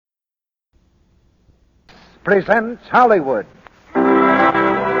presents Hollywood.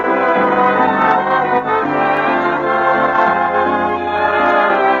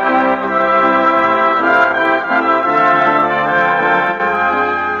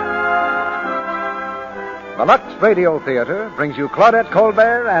 The Lux Radio Theater brings you Claudette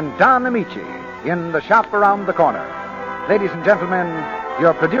Colbert and Don Amici in The Shop Around the Corner. Ladies and gentlemen,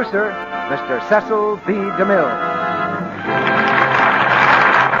 your producer, Mr. Cecil B. DeMille.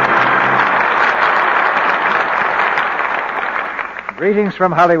 Greetings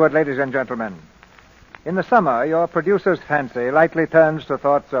from Hollywood, ladies and gentlemen. In the summer, your producer's fancy lightly turns to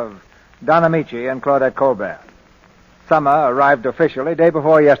thoughts of Don Amici and Claudette Colbert. Summer arrived officially day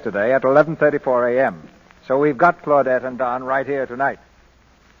before yesterday at 11:34 a.m., so we've got Claudette and Don right here tonight.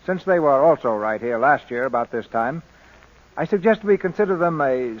 Since they were also right here last year about this time, I suggest we consider them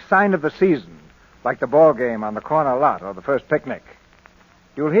a sign of the season, like the ball game on the corner lot or the first picnic.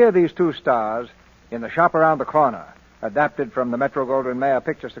 You'll hear these two stars in The Shop Around the Corner, adapted from the Metro-Goldwyn-Mayer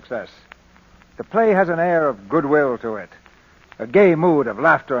picture success. The play has an air of goodwill to it, a gay mood of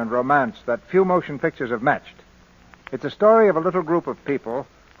laughter and romance that few motion pictures have matched. It's a story of a little group of people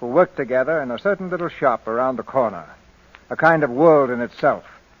who work together in a certain little shop around the corner, a kind of world in itself,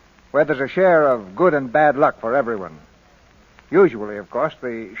 where there's a share of good and bad luck for everyone. Usually, of course,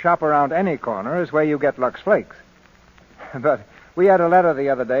 the shop around any corner is where you get Lux Flakes. But we had a letter the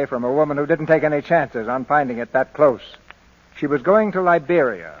other day from a woman who didn't take any chances on finding it that close. She was going to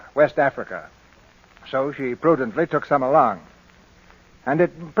Liberia, West Africa, so she prudently took some along. And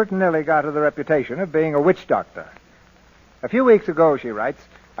it pretty nearly got her the reputation of being a witch doctor. A few weeks ago, she writes,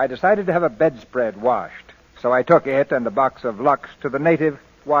 I decided to have a bedspread washed, so I took it and a box of Lux to the native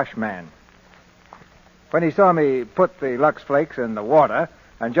washman. When he saw me put the Lux Flakes in the water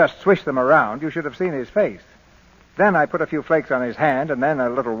and just swish them around, you should have seen his face. Then I put a few flakes on his hand and then a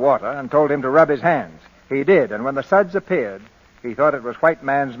little water and told him to rub his hands. He did, and when the suds appeared, he thought it was white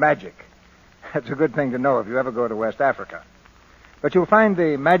man's magic. That's a good thing to know if you ever go to West Africa. But you'll find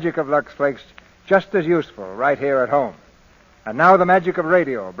the magic of Lux Flakes just as useful right here at home. And now the magic of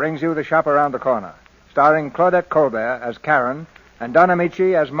radio brings you The Shop Around the Corner, starring Claudette Colbert as Karen and Don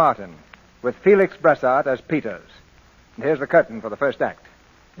Amici as Martin, with Felix Bressart as Peters. And here's the curtain for the first act.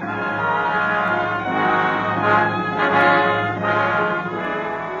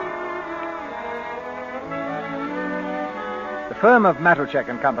 The firm of Matuchek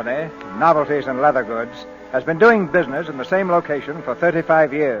and Company, Novelties and Leather Goods, has been doing business in the same location for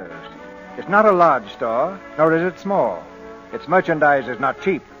 35 years. It's not a large store, nor is it small. Its merchandise is not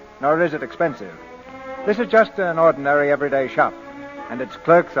cheap, nor is it expensive. This is just an ordinary everyday shop, and its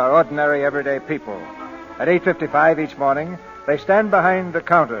clerks are ordinary everyday people. At 8:55 each morning, they stand behind the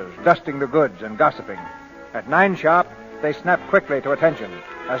counters, dusting the goods and gossiping. At 9 sharp, they snap quickly to attention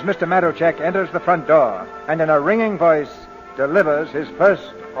as Mr. Matuchek enters the front door and in a ringing voice delivers his first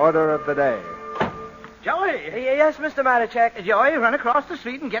order of the day. Joey! Yes, Mr. Matuchek. Joey, run across the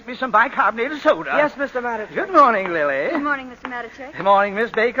street and get me some bicarbonated soda. Yes, Mr. Matuchek. Good morning, Lily. Good morning, Mr. Matuchek. Good morning,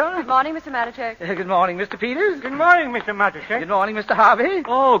 Miss Baker. Good morning, Mr. Matuchek. Good morning, Mr. Peters. Good morning, Mr. Matuchek. Good morning, Mr. Harvey.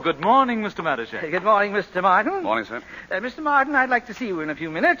 Oh, good morning, Mr. Matuchek. Good morning, Mr. Martin. Morning, sir. Mr. Martin, I'd like to see you in a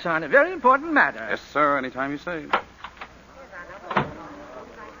few minutes on a very important matter. Yes, sir, anytime you say.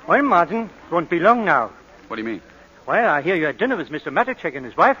 Well, Martin, it won't be long now. What do you mean? Well, I hear you had dinner with Mr. Matuchek and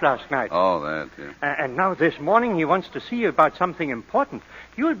his wife last night. Oh, that, yeah. And now this morning he wants to see you about something important.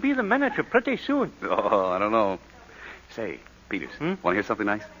 You'll be the manager pretty soon. Oh, I don't know. Say, Peters, want to hear something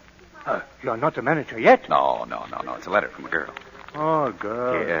nice? You're not the manager yet? No. It's a letter from a girl. Oh,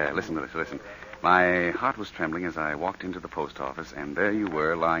 girl. Yeah, listen to this, listen. My heart was trembling as I walked into the post office, and there you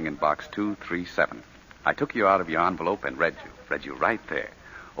were lying in box 237. I took you out of your envelope and read you right there.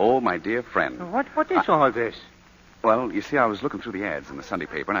 Oh, my dear friend. What is all this? Well, you see, I was looking through the ads in the Sunday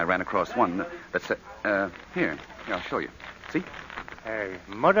paper, and I ran across one that said, here, I'll show you. See? A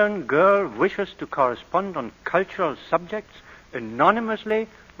modern girl wishes to correspond on cultural subjects anonymously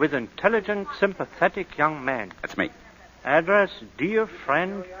with intelligent, sympathetic young man. That's me. Address, dear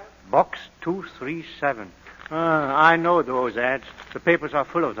friend, box 237. I know those ads. The papers are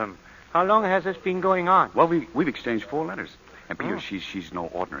full of them. How long has this been going on? Well, we've exchanged 4 letters. And Peter, she's no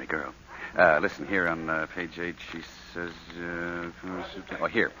ordinary girl. Listen, here on page 8, she says,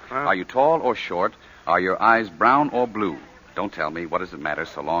 here. Are you tall or short? Are your eyes brown or blue? Don't tell me. What does it matter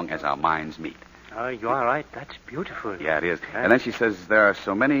so long as our minds meet? You are right. That's beautiful. Yeah, it is. And then she says, there are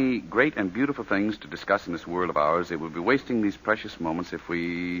so many great and beautiful things to discuss in this world of ours. It would be wasting these precious moments if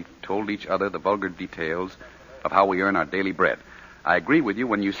we told each other the vulgar details of how we earn our daily bread. I agree with you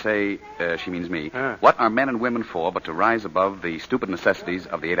when you say, she means me, what are men and women for but to rise above the stupid necessities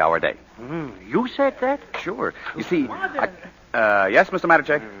of the 8-hour day? You said that? Sure. You see, yes, Mr.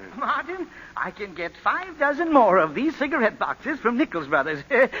 Matichek? Martin, I can get 5 dozen more of these cigarette boxes from Nichols Brothers.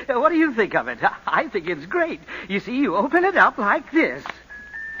 What do you think of it? I think it's great. You see, you open it up like this.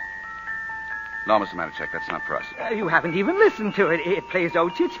 No, Mr. Matichek, that's not for us. You haven't even listened to it. It plays O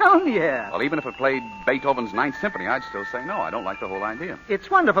Ciccione. Well, even if it played Beethoven's Ninth Symphony, I'd still say no. I don't like the whole idea. It's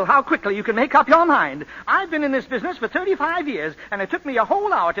wonderful how quickly you can make up your mind. I've been in this business for 35 years, and it took me a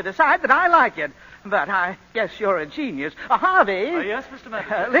whole hour to decide that I like it. But I guess you're a genius. Harvey. Yes, Mr.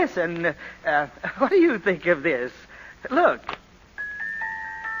 Matichek. Listen, what do you think of this? Look.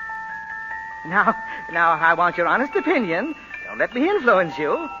 Now, I want your honest opinion. Don't let me influence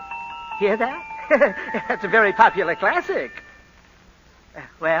you. Hear that? That's a very popular classic.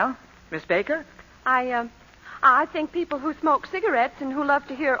 Well, Miss Baker? I think people who smoke cigarettes and who love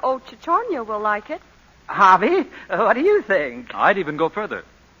to hear O Ciccione will like it. Harvey, what do you think? I'd even go further.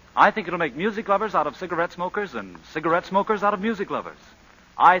 I think it'll make music lovers out of cigarette smokers and cigarette smokers out of music lovers.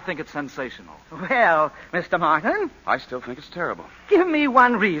 I think it's sensational. Well, Mr. Martin? I still think it's terrible. Give me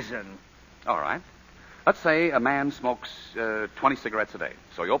one reason. All right. Let's say a man smokes 20 cigarettes a day.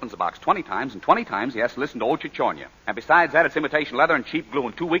 So he opens the box 20 times, and 20 times he has to listen to O Ciccione. And besides that, it's imitation leather and cheap glue.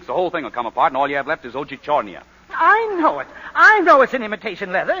 In 2 weeks, the whole thing will come apart, and all you have left is O Ciccione. I know it. I know it's an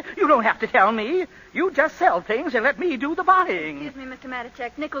imitation leather. You don't have to tell me. You just sell things and let me do the buying. Excuse me, Mr.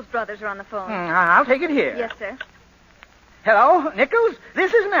 Matichek. Nichols Brothers are on the phone. I'll take it here. Yes, sir. Hello, Nichols?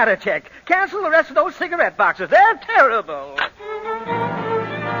 This is Matichek. Cancel the rest of those cigarette boxes. They're terrible.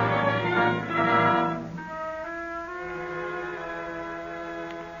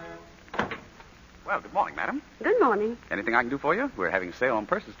 Well, good morning, madam. Good morning. Anything I can do for you? We're having a sale on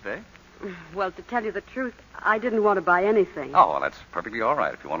purses today. Well, to tell you the truth, I didn't want to buy anything. Oh, well, that's perfectly all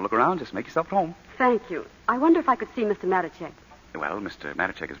right. If you want to look around, just make yourself at home. Thank you. I wonder if I could see Mr. Matichek. Well, Mr.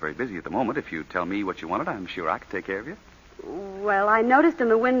 Matichek is very busy at the moment. If you tell me what you wanted, I'm sure I could take care of you. Well, I noticed in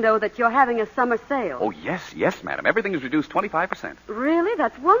the window that you're having a summer sale. Oh, yes, madam. Everything is reduced 25%. Really?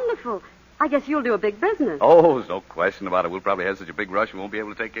 That's wonderful. I guess you'll do a big business. Oh, there's no question about it. We'll probably have such a big rush we won't be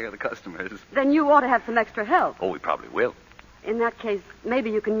able to take care of the customers. Then you ought to have some extra help. Oh, we probably will. In that case, maybe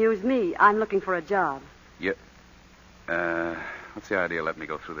you can use me. I'm looking for a job. What's the idea of letting me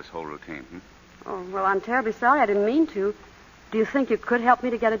go through this whole routine? Oh, well, I'm terribly sorry. I didn't mean to. Do you think you could help me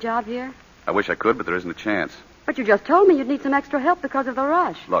to get a job here? I wish I could, but there isn't a chance. But you just told me you'd need some extra help because of the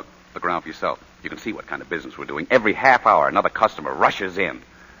rush. Look around for yourself. You can see what kind of business we're doing. Every half hour, another customer rushes in.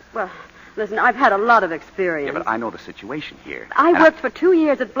 Well, listen, I've had a lot of experience. Yeah, but I know the situation here. I worked for 2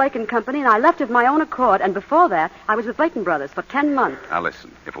 years at Blake & Company, and I left of my own accord. And before that, I was with Blake & Brothers for 10 months. Now,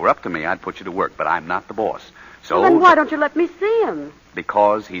 listen. If it were up to me, I'd put you to work, but I'm not the boss. So... Well, then why don't you let me see him?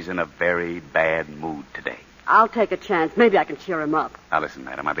 Because he's in a very bad mood today. I'll take a chance. Maybe I can cheer him up. Now, listen,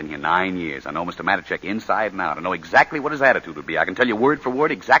 madam, I've been here 9 years. I know Mr. Matichek inside and out. I know exactly what his attitude would be. I can tell you word for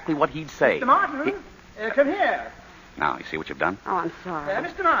word exactly what he'd say. Mr. Martin, come here. Now, you see what you've done? Oh, I'm sorry.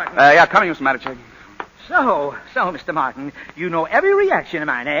 Mr. Martin. Yeah, coming, Mr. Matichek. So, Mr. Martin, you know every reaction of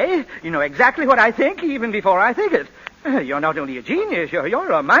mine, eh? You know exactly what I think even before I think it. You're not only a genius,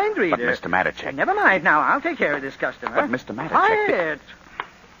 you're a mind reader. But, Mr. Matichek... Never mind now. I'll take care of this customer. But, Mr. Matichek... Quiet.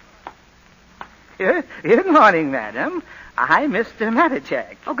 Good morning, madam. I'm Mr.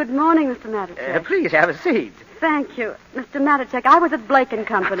 Matichek. Oh, good morning, Mr. Matichek. Please have a seat. Thank you. Mr. Matichek, I was at Blake &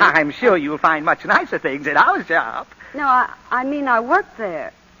 Company. I'm sure you'll find much nicer things at our shop. No, I mean I worked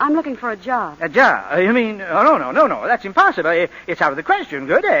there. I'm looking for a job. A job? You mean... Oh, no. That's impossible. It's out of the question.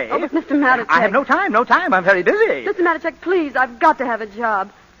 Good, eh? Oh, but Mr. Matichek... I have no time. I'm very busy. Mr. Matichek, please, I've got to have a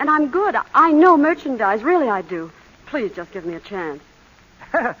job. And I'm good. I know merchandise. Really, I do. Please, just give me a chance.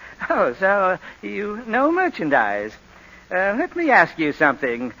 Oh, so you know merchandise. Let me ask you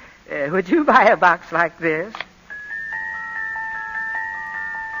something. Would you buy a box like this?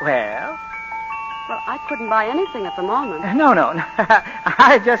 Well, I couldn't buy anything at the moment. No.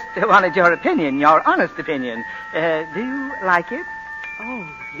 I just wanted your opinion, your honest opinion. Do you like it? Oh,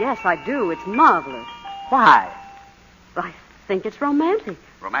 yes, I do. It's marvelous. Why? I think it's romantic.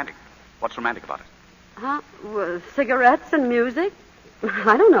 Romantic? What's romantic about it? Huh? Well, cigarettes and music.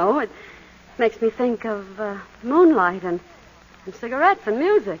 I don't know. It makes me think of moonlight and cigarettes and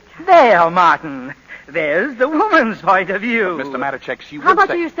music. There, Martin. There's the woman's point of view. But Mr. Matichek, she would How much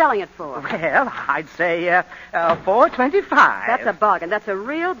say... are you selling it for? Well, I'd say $4.25. That's a bargain. That's a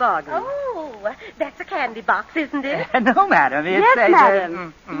real bargain. Oh, that's a candy box, isn't it? No, madam. It's Yes,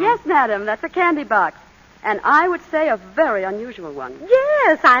 madam. Yes, madam. That's a candy box. And I would say a very unusual one.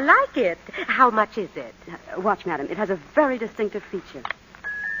 Yes, I like it. How much is it? Watch, madam. It has a very distinctive feature.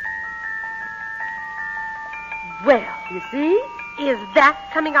 Well, You see? is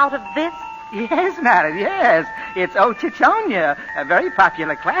that coming out of this? Yes, madam, yes. It's O Chichonia, a very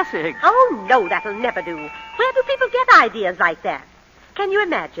popular classic. Oh, no, that'll never do. Where do people get ideas like that? Can you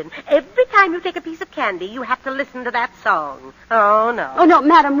imagine? Every time you take a piece of candy, you have to listen to that song. Oh, no. Oh, no,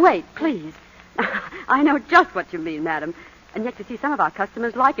 madam, wait, please. I know just what you mean, madam. And yet you see some of our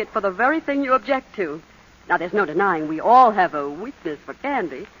customers like it for the very thing you object to. Now, there's no denying we all have a weakness for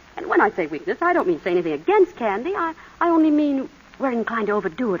candy. And when I say weakness, I don't mean say anything against candy. I only mean we're inclined to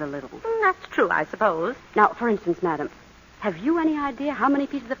overdo it a little. That's true, I suppose. Now, for instance, madam, have you any idea how many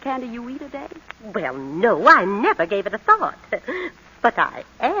pieces of candy you eat a day? Well, no, I never gave it a thought. But I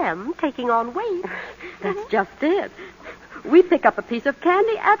am taking on weight. That's just it. We pick up a piece of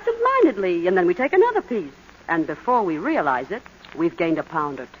candy absent-mindedly, and then we take another piece. And before we realize it, we've gained a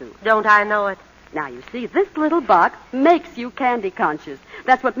pound or two. Don't I know it? Now, you see, this little box makes you candy conscious.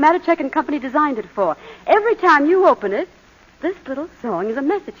 That's what Matichek and Company designed it for. Every time you open it, this little song is a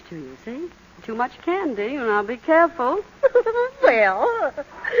message to you, see? Too much candy, and I'll be careful. Well,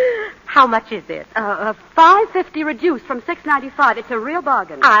 how much is it? $5.50 reduced from $6.95. It's a real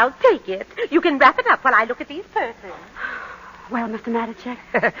bargain. I'll take it. You can wrap it up while I look at these purses. Well, Mr.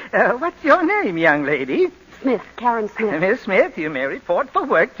 Matichek? What's your name, young lady? Smith, Karen Smith. Miss Smith, you may report for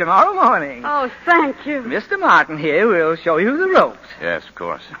work tomorrow morning. Oh, thank you. Mr. Martin here will show you the ropes. Yes, of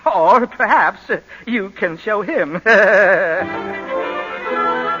course. Or perhaps you can show him.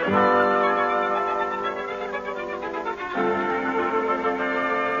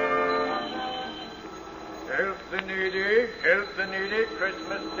 Help the needy,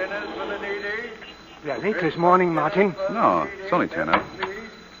 Christmas dinners for the needy. Yeah, late this morning, Martin. No, it's only 10 up.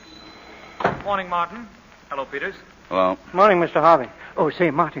 Morning, Martin. Hello, Peters. Well, Morning, Mr. Harvey. Oh, say,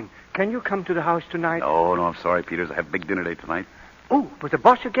 Martin, can you come to the house tonight? no, I'm sorry, Peters. I have a big dinner date tonight. Oh, with the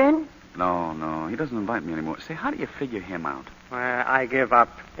boss again? No, he doesn't invite me anymore. Say, how do you figure him out? I give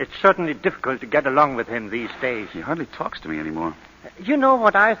up. It's certainly difficult to get along with him these days. He hardly talks to me anymore. You know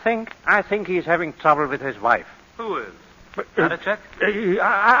what I think? I think he's having trouble with his wife. Who is? But, Matichek?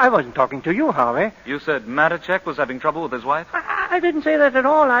 I wasn't talking to you, Harvey. You said Matichek was having trouble with his wife? I didn't say that at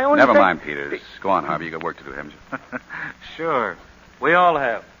all. I only Never said... mind, Peters. Go on, Harvey. You got work to do, haven't you? Sure. We all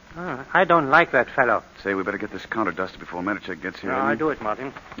have. I don't like that fellow. Say, we better get this counter dusted before Matichek gets here. No, I do it,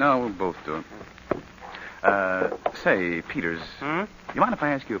 Martin. No, we'll both do it. Say, Peters, you mind if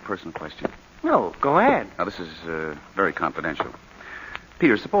I ask you a personal question? No, go ahead. Now, this is very confidential.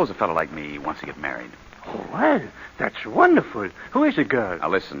 Peters, suppose a fellow like me wants to get married. Oh, well, that's wonderful. Who is the girl? Now,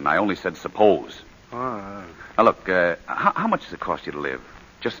 listen, I only said suppose. Oh, Now, look, how much does it cost you to live?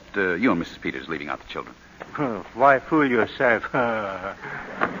 Just you and Mrs. Peters leaving out the children. why fool yourself?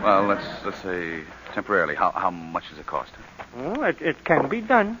 Well, let's say temporarily. How much does it cost? Oh, it can be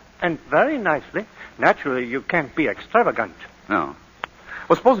done, and very nicely. Naturally, you can't be extravagant. No.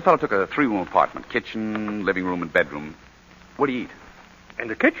 Well, suppose a fellow took a 3-room apartment, kitchen, living room, and bedroom. Where do you eat? In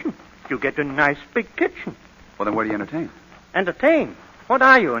the kitchen. You get a nice big kitchen. Well, then where do you entertain? Entertain? What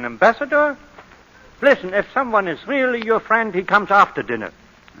are you, an ambassador? Listen, if someone is really your friend, he comes after dinner.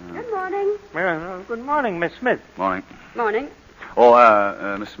 Good morning. Good morning, Miss Smith. Morning. Morning.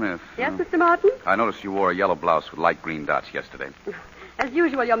 Oh, Miss Smith. Yes, Mr. Martin? I noticed you wore a yellow blouse with light green dots yesterday. As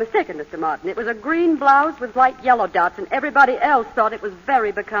usual, you're mistaken, Mr. Martin. It was a green blouse with light yellow dots, and everybody else thought it was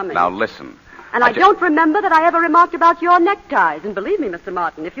very becoming. Now, listen. And I don't remember that I ever remarked about your neckties. And believe me, Mr.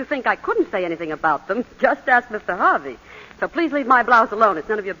 Martin, if you think I couldn't say anything about them, just ask Mr. Harvey. So please leave my blouse alone. It's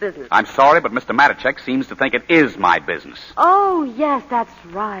none of your business. I'm sorry, but Mr. Matichek seems to think it is my business. Oh, yes, that's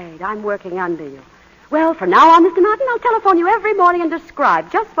right. I'm working under you. Well, from now on, Mr. Martin, I'll telephone you every morning and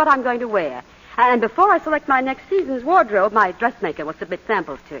describe just what I'm going to wear. And before I select my next season's wardrobe, my dressmaker will submit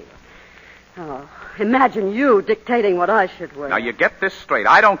samples to you. Oh, imagine you dictating what I should wear. Now, you get this straight.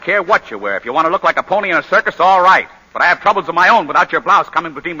 I don't care what you wear. If you want to look like a pony in a circus, all right. But I have troubles of my own without your blouse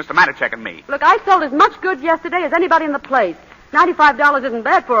coming between Mr. Matichek and me. Look, I sold as much goods yesterday as anybody in the place. $95 isn't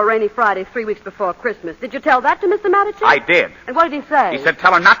bad for a rainy Friday 3 weeks before Christmas. Did you tell that to Mr. Matichek? I did. And what did he say? He said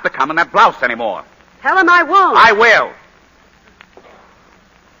tell her not to come in that blouse anymore. Tell him I won't. I will.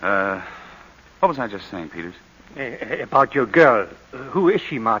 What was I just saying, Peters? About your girl. Who is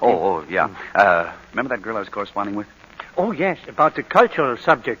she, Martin? Oh, yeah. Remember that girl I was corresponding with? Oh, yes, about the cultural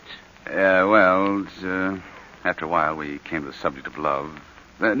subjects. Well, after a while we came to the subject of love.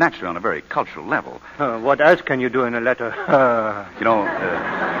 Naturally, on a very cultural level. What else can you do in a letter? You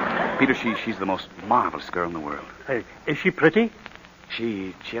know, Peter, she's the most marvelous girl in the world. Is she pretty?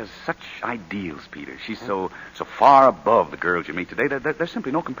 She has such ideals, Peter. She's so far above the girls you meet today. There's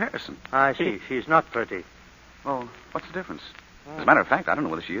simply no comparison. I see. She's not pretty. Well, what's the difference? As a matter of fact, I don't know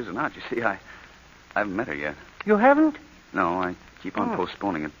whether she is or not. You see, I haven't met her yet. You haven't? No, I keep on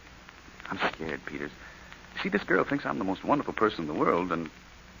postponing it. I'm scared, Peter. See, this girl thinks I'm the most wonderful person in the world, and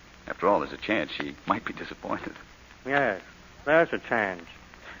after all, there's a chance she might be disappointed. Yes, there's a chance.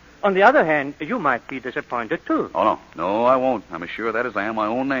 On the other hand, you might be disappointed, too. Oh, no. No, I won't. I'm as sure of that as I am my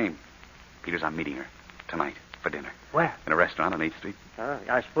own name. Peters, I'm meeting her tonight for dinner. Where? In a restaurant on 8th Street.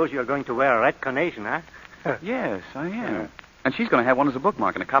 I suppose you're going to wear a red carnation, huh? Yes, I am. And she's going to have one as a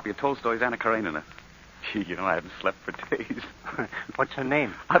bookmark and a copy of Tolstoy's Anna Karenina. Gee, I haven't slept for days. What's her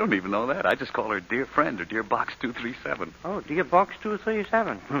name? I don't even know that. I just call her Dear Friend or Dear Box 237. Oh, Dear Box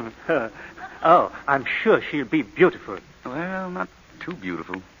 237. Oh, I'm sure she'll be beautiful. Well, not too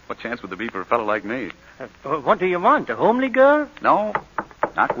beautiful. What chance would there be for a fellow like me? What do you want, a homely girl? No,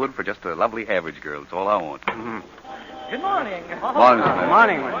 not wood for just a lovely average girl. That's all I want. Good morning. Morning, Smith.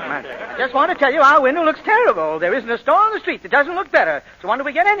 Morning, Master. I just want to tell you our window looks terrible. There isn't a store on the street that doesn't look better. So when do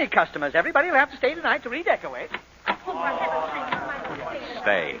we get any customers? Everybody will have to stay tonight to redecorate.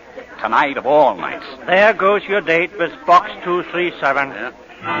 Stay. Tonight of all nights. There goes your date with Box 237. Yeah.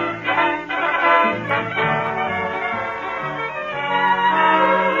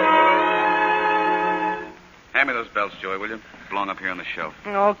 Hand me those belts, Joey, will you? Belong up here on the shelf.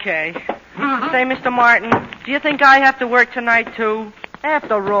 Okay. Say, Mr. Martin, do you think I have to work tonight, too?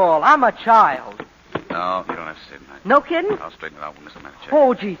 After all, I'm a child. No, you don't have to stay tonight. No kidding? I'll straighten it out with Mr. Manichek.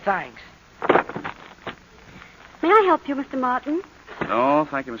 Oh, gee, thanks. May I help you, Mr. Martin? No,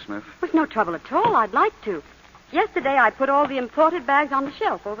 thank you, Miss Smith. With no trouble at all. I'd like to. Yesterday I put all the imported bags on the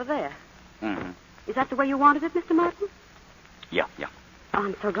shelf over there. Mm-hmm. Is that the way you wanted it, Mr. Martin? Yeah. Oh,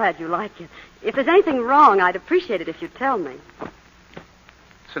 I'm so glad you like it. If there's anything wrong, I'd appreciate it if you'd tell me.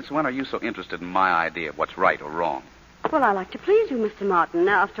 Since when are you so interested in my idea of what's right or wrong? Well, I like to please you, Mr. Martin.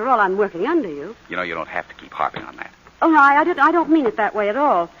 Now, after all, I'm working under you. You know, you don't have to keep harping on that. Oh, no, I don't mean it that way at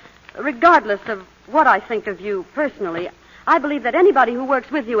all. Regardless of what I think of you personally, I believe that anybody who works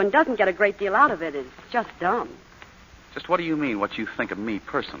with you and doesn't get a great deal out of it is just dumb. Just what do you mean, what you think of me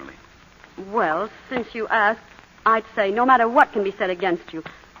personally? Well, since you asked, I'd say no matter what can be said against you,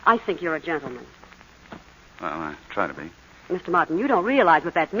 I think you're a gentleman. Well, I try to be. Mr. Martin, you don't realize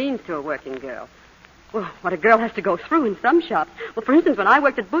what that means to a working girl. Well, what a girl has to go through in some shops. Well, for instance, when I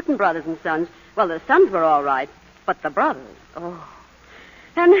worked at Booten Brothers and Sons, well, the sons were all right, but the brothers, oh.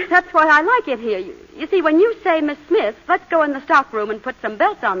 And that's why I like it here. You see, when you say, Miss Smith, let's go in the stock room and put some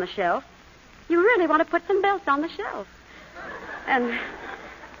belts on the shelf, you really want to put some belts on the shelf. And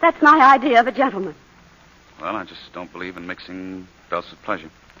that's my idea of a gentleman. Well, I just don't believe in mixing belts with pleasure.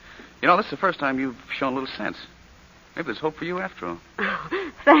 You know, this is the first time you've shown a little sense. Maybe there's hope for you after all.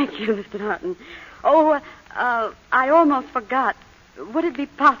 Oh, thank you, Mr. Martin. Oh, I almost forgot. Would it be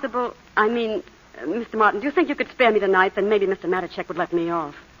possible, Mr. Martin, do you think you could spare me tonight? Then maybe Mr. Matichek would let me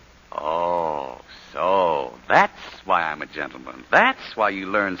off. Oh, so that's why I'm a gentleman. That's why you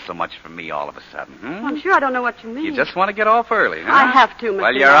learned so much from me all of a sudden, Well, I'm sure I don't know what you mean. You just want to get off early, huh? I have to, Mr.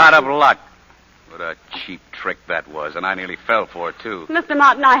 Well, you're Martin. out of luck. What a cheap trick that was, and I nearly fell for it, too. Mr.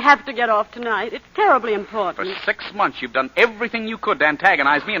 Martin, I have to get off tonight. It's terribly important. For 6 months, you've done everything you could to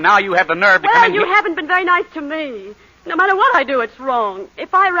antagonize me, and now you have the nerve to come in Well, you here. haven't been very nice to me. No matter what I do, it's wrong.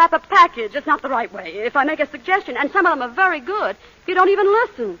 If I wrap a package, it's not the right way. If I make a suggestion, and some of them are very good, you don't even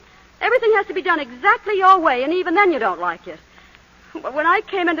listen. Everything has to be done exactly your way, and even then you don't like it. When I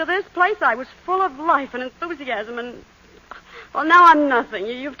came into this place, I was full of life and enthusiasm, and... well, now I'm nothing.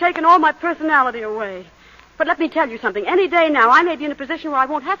 You've taken all my personality away. But let me tell you something. Any day now, I may be in a position where I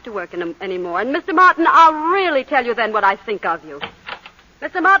won't have to work anymore. And, Mr. Martin, I'll really tell you then what I think of you.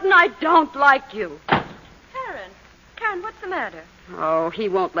 Mr. Martin, I don't like you. Karen, what's the matter? Oh, he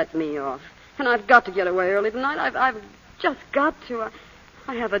won't let me off. And I've got to get away early tonight. I've just got to.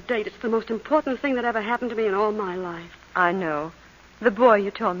 I have a date. It's the most important thing that ever happened to me in all my life. I know. The boy you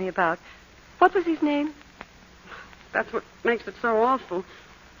told me about. What was his name? That's what makes it so awful.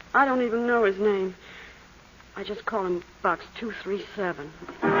 I don't even know his name. I just call him Box 237.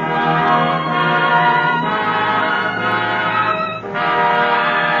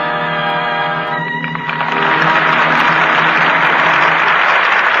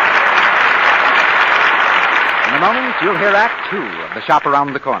 In a moment, you'll hear Act 2 of The Shop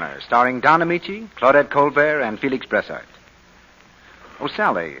Around the Corner, starring Don Amici, Claudette Colbert, and Felix Bressart. Oh,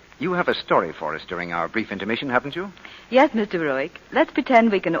 Sally, you have a story for us during our brief intermission, haven't you? Yes, Mr. Ruick. Let's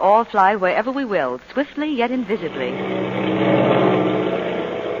pretend we can all fly wherever we will, swiftly yet invisibly.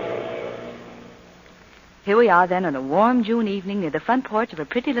 Here we are, then, on a warm June evening near the front porch of a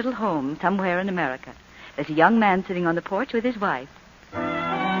pretty little home somewhere in America. There's a young man sitting on the porch with his wife.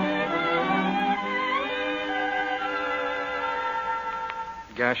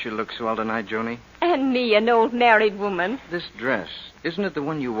 Gosh, you look swell tonight, Joni. And me, an old married woman. This dress, isn't it the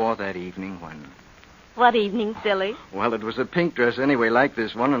one you wore that evening when... What evening, silly? Well, it was a pink dress anyway, like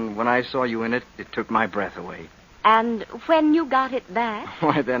this one, and when I saw you in it, it took my breath away. And when you got it back?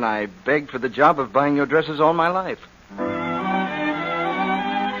 Why, then I begged for the job of buying your dresses all my life.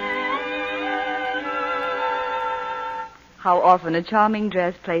 How often a charming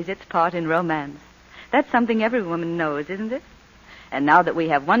dress plays its part in romance. That's something every woman knows, isn't it? And now that we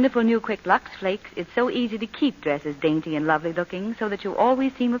have wonderful new Quick Lux Flakes, it's so easy to keep dresses dainty and lovely looking so that you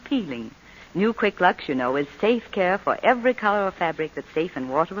always seem appealing. New Quick Lux, you know, is safe care for every color of fabric that's safe in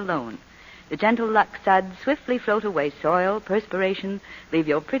water alone. The gentle Lux suds swiftly float away soil, perspiration, leave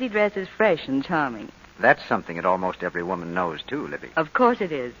your pretty dresses fresh and charming. That's something that almost every woman knows, too, Libby. Of course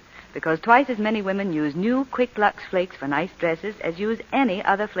it is, because twice as many women use new Quick Lux Flakes for nice dresses as use any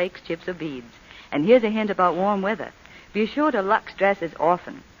other flakes, chips, or beads. And here's a hint about warm weather. Be sure to Lux dresses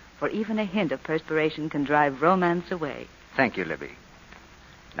often, for even a hint of perspiration can drive romance away. Thank you, Libby.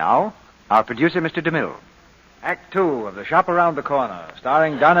 Now, our producer, Mr. DeMille. Act 2 of The Shop Around the Corner,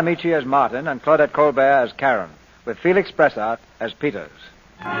 starring Don Amici as Martin and Claudette Colbert as Karen, with Felix Bressart as Peters.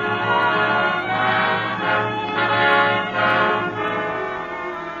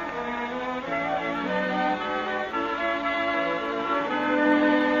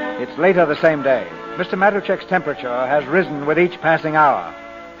 It's later the same day. Mr. Matuszek's temperature has risen with each passing hour,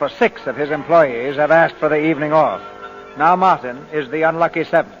 for 6 of his employees have asked for the evening off. Now Martin is the unlucky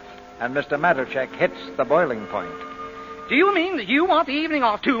 7th, and Mr. Matuszek hits the boiling point. Do you mean that you want the evening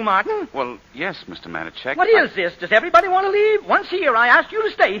off too, Martin? Well, yes, Mr. Matuszek. What is this? Does everybody want to leave? Once here, I asked you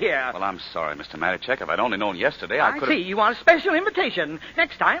to stay here. Well, I'm sorry, Mr. Matuszek. If I'd only known yesterday, I could have... I see. You want a special invitation.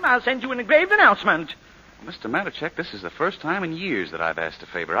 Next time, I'll send you an engraved announcement. Mr. Matuszek, this is the first time in years that I've asked a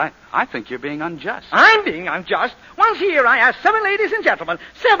favor. I think you're being unjust. I'm being unjust. Once here, I asked 7 ladies and gentlemen.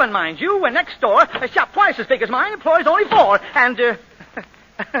 7, mind you, when next door, a shop twice as big as mine employs only 4. And,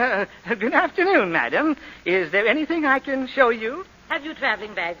 good afternoon, madam. Is there anything I can show you? Have you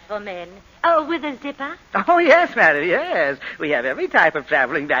traveling bags for men? Oh, with a zipper? Oh, yes, madam, yes. We have every type of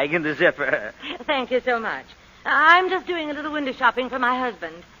traveling bag in the zipper. Thank you so much. I'm just doing a little window shopping for my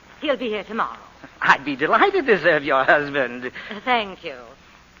husband. He'll be here tomorrow. I'd be delighted to serve your husband. Thank you.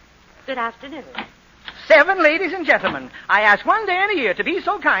 Good afternoon. 7 ladies and gentlemen, I ask one day in a year to be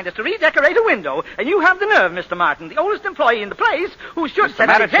so kind as to redecorate a window, and you have the nerve, Mr. Martin, the oldest employee in the place, who should set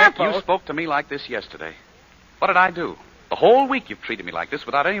an example. You spoke to me like this yesterday. What did I do? The whole week you've treated me like this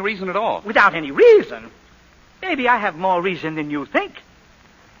without any reason at all. Without any reason? Maybe I have more reason than you think.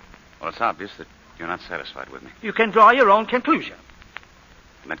 Well, it's obvious that you're not satisfied with me. You can draw your own conclusion.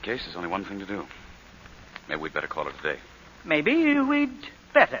 In that case, there's only one thing to do. Maybe we'd better call it a day. Maybe we'd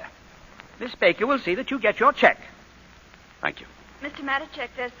better. Miss Baker will see that you get your check. Thank you. Mr. Matuszek,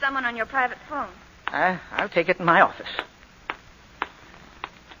 there's someone on your private phone. I'll take it in my office.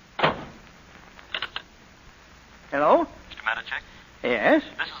 Hello? Mr. Matuszek? Yes?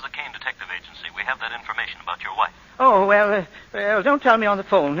 This is the Kane Detective Agency. We have that information about your wife. Oh, well, don't tell me on the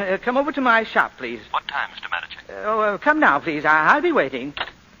phone. Come over to my shop, please. What time, Mr. Matuszek? Come now, please. I'll be waiting.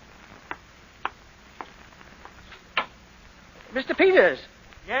 Mr. Peters.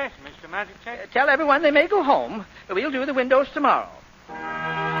 Yes, Mr. Matuszek? Tell everyone they may go home. We'll do the windows tomorrow.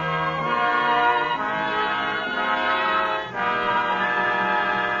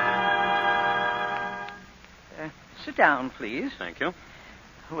 Sit down, please. Thank you.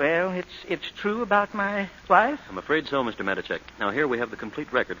 Well, it's true about my wife? I'm afraid so, Mr. Matuszek. Now, here we have the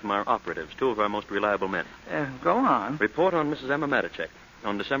complete record from our operatives, 2 of our most reliable men. Go on. Report on Mrs. Emma Matuszek.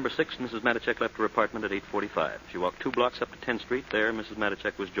 On December 6th, Mrs. Matuszek left her apartment at 8:45. She walked 2 blocks up to 10th Street. There, Mrs.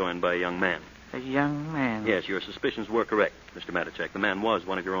 Matuszek was joined by a young man. A young man? Yes, your suspicions were correct, Mr. Matuszek. The man was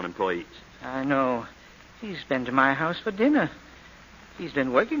one of your own employees. I know. He's been to my house for dinner. He's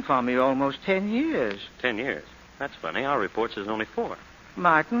been working for me almost 10 years. 10 years? That's funny. Our report says only 4.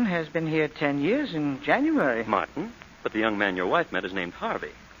 Martin has been here 10 years in January. Martin? But the young man your wife met is named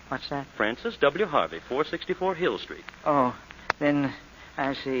Harvey. What's that? Francis W. Harvey, 464 Hill Street. Oh, then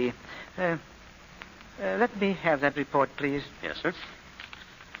I see. Let me have that report, please. Yes, sir.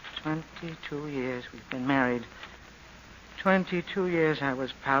 22 years we've been married. 22 years I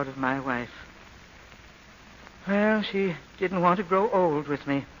was proud of my wife. Well, she didn't want to grow old with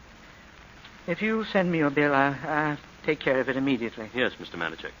me. If you send me your bill, I'll take care of it immediately. Yes, Mr.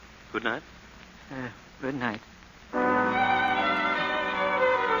 Matuszek. Good night. Good night.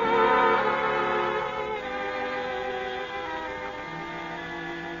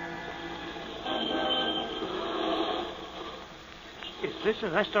 this the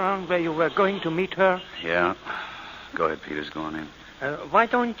restaurant where you were going to meet her? Yeah. Go ahead, Peters. Go on in. Why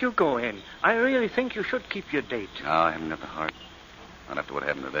don't you go in? I really think you should keep your date. No, I haven't got the heart. Not after what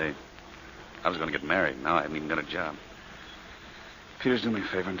happened today. I was going to get married. Now I haven't even got a job. Peters, do me a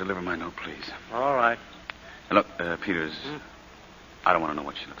favor and deliver my note, please. All right. And look, Peters, I don't want to know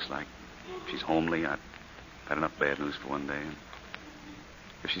what she looks like. If she's homely, I've had enough bad news for one day. And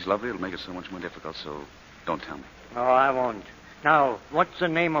if she's lovely, it'll make it so much more difficult, so don't tell me. Oh, I won't. Now, what's the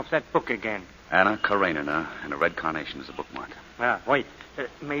name of that book again? Anna Karenina, and a red carnation is a bookmark. Wait.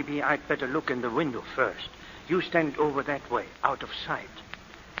 Maybe I'd better look in the window first. You stand over that way, out of sight.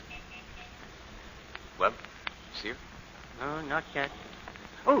 Well, see her? No, not yet.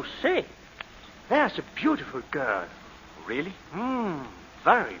 Oh, say. There's a beautiful girl. Really?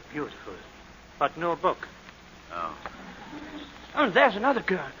 Very beautiful. But no book. Oh. Oh, there's another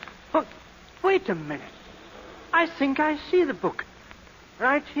girl. Oh, wait a minute. I think I see the book.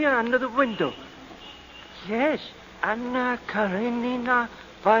 Right here under the window. Yes, Anna Karenina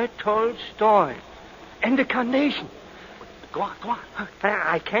by Tolstoy. And the carnation. Go on, go on.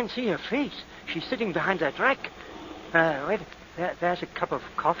 I can't see her face. She's sitting behind that rack. Wait, there's a cup of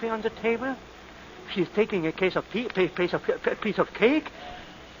coffee on the table. She's taking a piece of cake.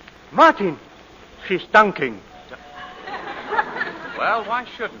 Martin, she's dunking. Well, why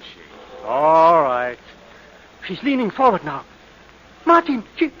shouldn't she? All right. She's leaning forward now. Martin,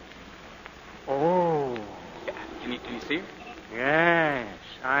 she... Oh. Can you see her? Yes,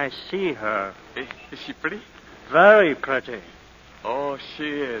 I see her. Is she pretty? Very pretty. Oh, she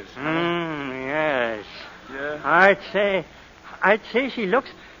is. Yes. Yeah. I'd say she looks...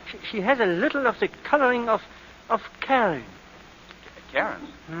 She has a little of the coloring of Karen. Karen?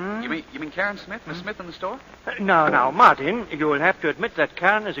 You mean Karen Smith, Miss Smith in the store? Now, Martin, you'll have to admit that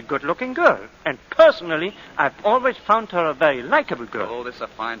Karen is a good-looking girl. And personally, I've always found her a very likable girl. Oh, this is a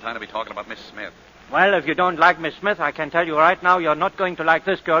fine time to be talking about Miss Smith. Well, if you don't like Miss Smith, I can tell you right now you're not going to like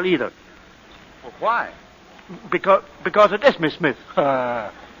this girl either. Well, why? Because it is Miss Smith.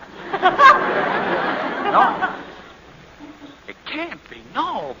 No. It can't be.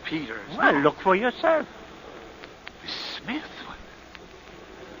 No, Peters. Well, look for yourself. Miss Smith?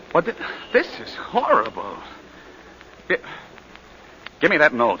 What? This is horrible. Give me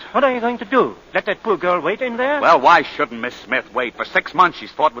that note. What are you going to do? Let that poor girl wait in there? Well, why shouldn't Miss Smith wait? For 6 months,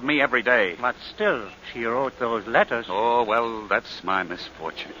 she's fought with me every day. But still, she wrote those letters. Oh, well, that's my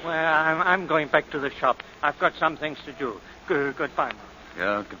misfortune. Well, I'm going back to the shop. I've got some things to do. Goodbye, Mom.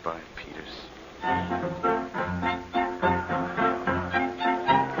 Yeah, goodbye, Peters.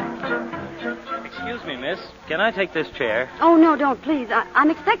 Excuse me, miss. Can I take this chair? Oh, no, don't, please. I'm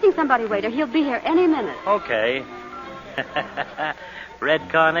expecting somebody, waiter. He'll be here any minute. Okay. Red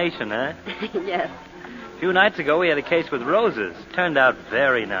carnation, huh? Yes. A few nights ago, we had a case with roses. Turned out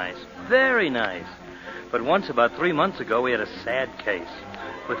very nice. Very nice. But once, about 3 months ago, we had a sad case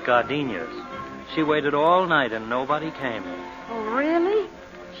with gardenias. She waited all night and nobody came. Oh, really?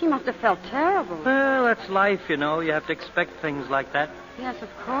 She must have felt terrible. Well, that's life, you know. You have to expect things like that. Yes, of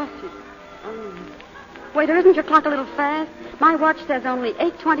course. Waiter, isn't your clock a little fast? My watch says only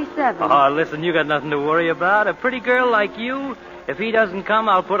 8:27. Oh, listen, you got nothing to worry about. A pretty girl like you, if he doesn't come,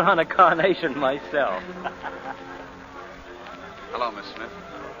 I'll put on a carnation myself. Hello, Miss Smith.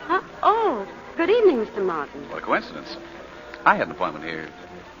 Huh? Oh, good evening, Mr. Martin. What a coincidence. I had an appointment here.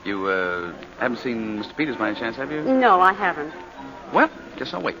 You, haven't seen Mr. Peters by any chance, have you? No, I haven't. Well,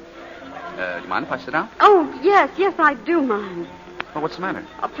 guess I'll wait. Do you mind if I sit down? Oh, yes, I do mind. Well, what's the matter?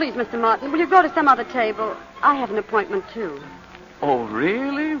 Oh, please, Mr. Martin, will you go to some other table? I have an appointment, too. Oh,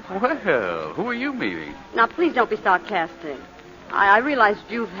 really? Well, who are you meeting? Now, please don't be sarcastic. I realize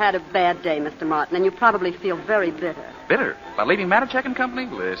you've had a bad day, Mr. Martin, and you probably feel very bitter. Bitter? About leaving Matachek and Company?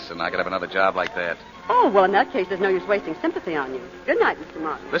 Listen, I could have another job like that. Oh, well, in that case, there's no use wasting sympathy on you. Good night, Mr.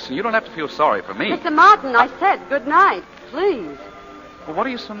 Martin. Listen, you don't have to feel sorry for me. Mr. Martin, I said good night, please. Well, what are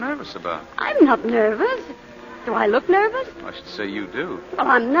you so nervous about? I'm not nervous. Do I look nervous? I should say you do. Well,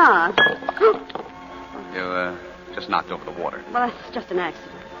 I'm not. You, just knocked over the water. Well, that's just an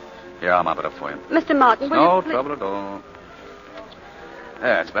accident. Here, I'll mop it up for you. Mr. Martin, will no you please... trouble at all.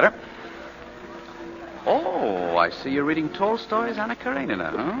 That's better. Oh, I see you're reading Tolstoy's Anna Karenina,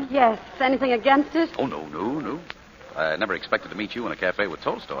 huh? Yes. Anything against it? Oh, no. I never expected to meet you in a cafe with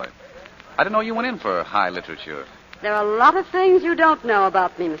Tolstoy. I didn't know you went in for high literature. There are a lot of things you don't know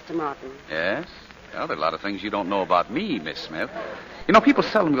about me, Mr. Martin. Yes? Well, there are a lot of things you don't know about me, Miss Smith. You know, people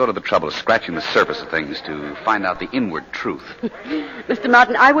seldom go to the trouble of scratching the surface of things to find out the inward truth. Mr.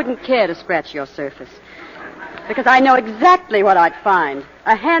 Martin, I wouldn't care to scratch your surface. Because I know exactly what I'd find.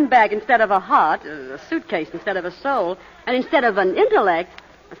 A handbag instead of a heart, a suitcase instead of a soul, and instead of an intellect,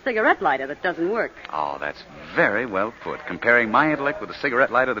 a cigarette lighter that doesn't work. Oh, that's very well put. Comparing my intellect with a cigarette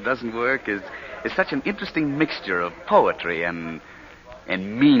lighter that doesn't work is such an interesting mixture of poetry and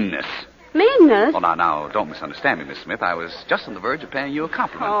meanness. Meanness? Well, now, don't misunderstand me, Miss Smith. I was just on the verge of paying you a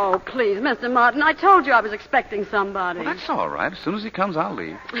compliment. Oh, please, Mr. Martin. I told you I was expecting somebody. Well, that's all right. As soon as he comes, I'll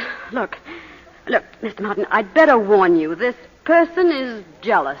leave. Look, Mr. Martin, I'd better warn you. This person is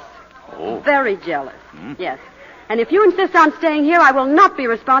jealous. Oh. Very jealous. Yes. And if you insist on staying here, I will not be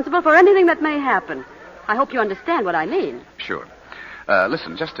responsible for anything that may happen. I hope you understand what I mean. Sure.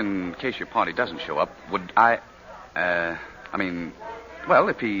 Listen, just in case your party doesn't show up, would well,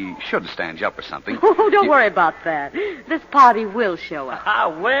 if he should stand you up or something... Oh, don't worry about that. This party will show up.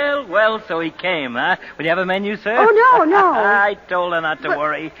 Well, so he came, huh? Will you have a menu, sir? Oh, no. I told her not to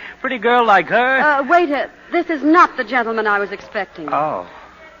worry. Pretty girl like her. Waiter, this is not the gentleman I was expecting. Oh.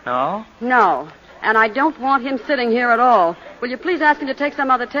 No? No. And I don't want him sitting here at all. Will you please ask him to take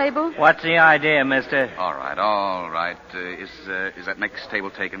some other table? What's the idea, mister? All right. Is that next table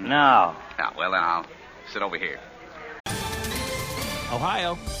taken? No. Well, then I'll sit over here.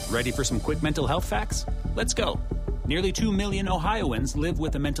 Ohio, ready for some quick mental health facts? Let's go. Nearly 2 million Ohioans live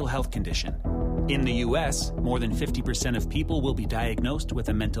with a mental health condition. In the U.S., more than 50% of people will be diagnosed with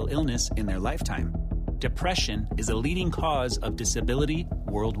a mental illness in their lifetime. Depression is a leading cause of disability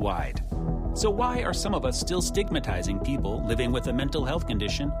worldwide. So why are some of us still stigmatizing people living with a mental health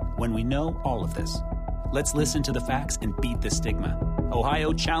condition when we know all of this? Let's listen to the facts and beat the stigma.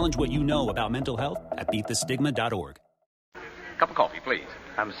 Ohio, challenge what you know about mental health at beatthestigma.org. Cup of coffee, please.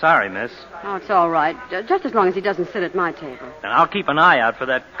 I'm sorry, miss. Oh, it's all right. Just as long as he doesn't sit at my table. And I'll keep an eye out for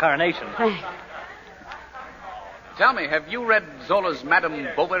that carnation. Thanks. Tell me, have you read Zola's Madame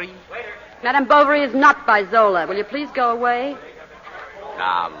Bovary? Madame Bovary is not by Zola. Will you please go away?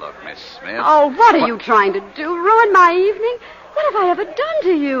 Now, look, Miss Smith. Oh, what are you trying to do? Ruin my evening? What have I ever done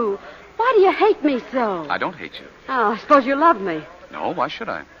to you? Why do you hate me so? I don't hate you. Oh, I suppose you love me. No, why should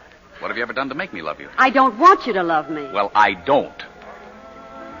I? What have you ever done to make me love you? I don't want you to love me. Well, I don't.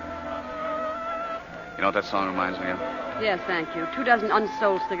 You know what that song reminds me of? Yes, thank you. 24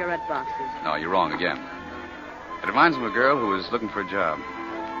 unsold cigarette boxes. No, you're wrong again. It reminds me of a girl who was looking for a job.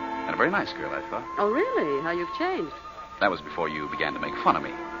 And a very nice girl, I thought. Oh, really? How you've changed. That was before you began to make fun of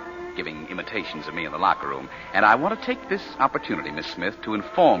me, giving imitations of me in the locker room. And I want to take this opportunity, Miss Smith, to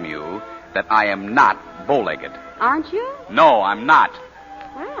inform you that I am not bow-legged. Aren't you? No, I'm not.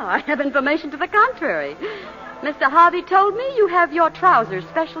 Well, I have information to the contrary. Mr. Harvey told me you have your trousers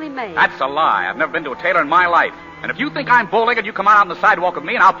specially made. That's a lie. I've never been to a tailor in my life. And if you think I'm bow-legged, you come out on the sidewalk with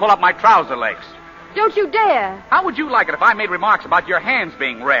me and I'll pull up my trouser legs. Don't you dare. How would you like it if I made remarks about your hands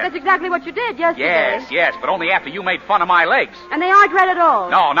being red? That's exactly what you did yesterday. Yes, but only after you made fun of my legs. And they aren't red at all.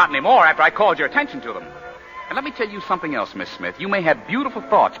 No, not anymore after I called your attention to them. And let me tell you something else, Miss Smith. You may have beautiful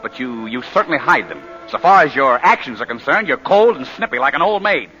thoughts, but you certainly hide them. So far as your actions are concerned, you're cold and snippy like an old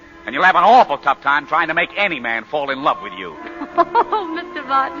maid. And you'll have an awful tough time trying to make any man fall in love with you. Oh, Mr.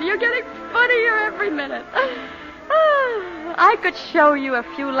 Martin, you're getting funnier every minute. I could show you a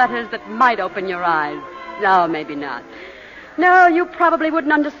few letters that might open your eyes. No, maybe not. No, you probably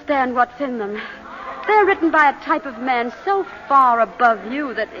wouldn't understand what's in them. They're written by a type of man so far above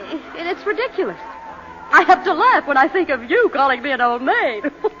you that it's ridiculous. I have to laugh when I think of you calling me an old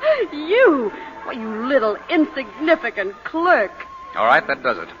maid. You little insignificant clerk. All right, that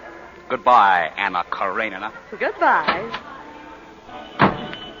does it. Goodbye, Anna Karenina. Goodbye.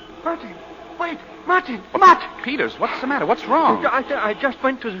 Martin, wait, Martin. Peters, what's the matter? What's wrong? I just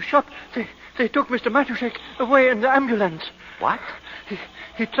went to the shop. They took Mr. Matuszek away in the ambulance. What?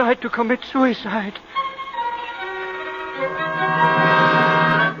 He tried to commit suicide.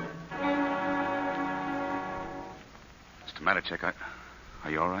 Mr. Matuszek,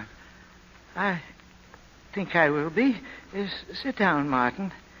 are you all right? I think I will be. Sit down,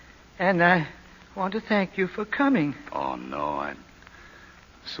 Martin. And I want to thank you for coming. Oh, no,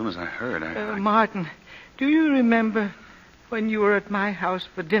 as soon as I heard, Martin, do you remember when you were at my house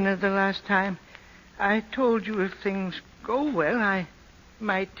for dinner the last time? I told you if things go well, I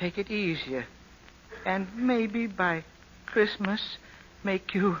might take it easier. And maybe by Christmas,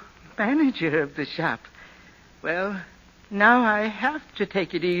 make you manager of the shop. Well, now I have to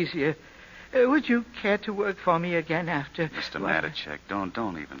take it easier. Would you care to work for me again after... Mr. Matuszek,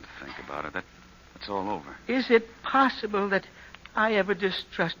 don't even think about it. That's all over. Is it possible that I ever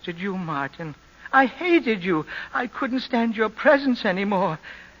distrusted you, Martin? I hated you. I couldn't stand your presence anymore.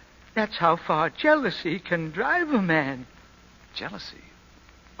 That's how far jealousy can drive a man. Jealousy?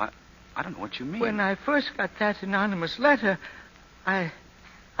 What? I don't know what you mean. When I first got that anonymous letter, I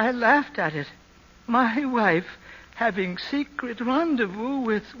laughed at it. My wife having secret rendezvous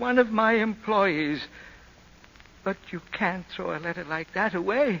with one of my employees. But you can't throw a letter like that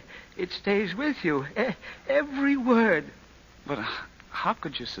away. It stays with you. Every word. But how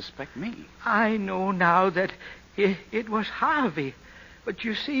could you suspect me? I know now that it was Harvey. But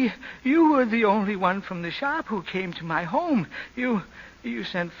you see, you were the only one from the shop who came to my home. You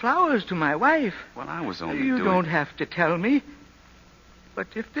sent flowers to my wife. Well, I was only You don't have to tell me. But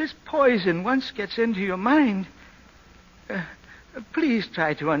if this poison once gets into your mind, please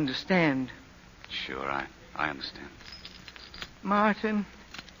try to understand. Sure, I understand. Martin,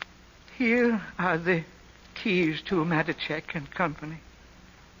 here are the keys to Matichek and Company.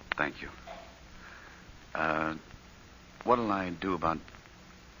 Thank you. What'll I do about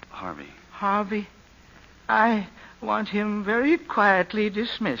Harvey? Harvey? I want him very quietly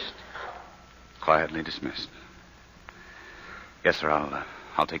dismissed. Quietly dismissed. Yes, sir,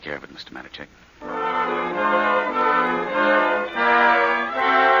 I'll take care of it, Mr. Matichek.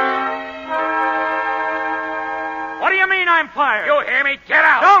 What do you mean I'm fired? You hear me? Get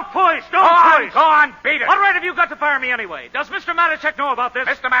out! Don't push! Don't push! Go on, beat it! What right have you got to fire me anyway? Does Mr. Matichek know about this?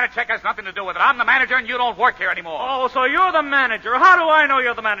 Mr. Matichek has nothing to do with it. I'm the manager and you don't work here anymore. Oh, so you're the manager. How do I know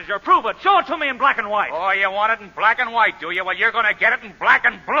you're the manager? Prove it. Show it to me in black and white. Oh, you want it in black and white, do you? Well, you're going to get it in black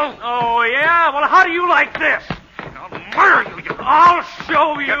and blue. Oh, yeah? Well, how do you like this? I'll murder you. I'll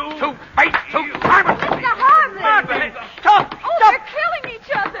show you. You're too bait, too clever. Mr. Harvey! Stop! Oh, they're killing each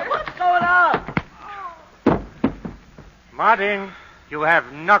other. What's going on? Martin, you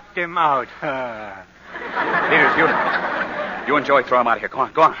have knocked him out. Peters, you enjoy. Throw him out of here.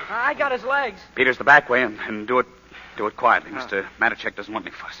 Go on. I got his legs. Peters, the back way, and do it quietly. Mr. Matichek doesn't want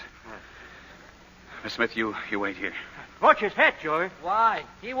any fuss. Miss Smith, you wait here. Watch his head, Joey. Why?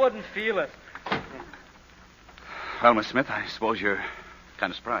 He wouldn't feel it. Well, Miss Smith, I suppose you're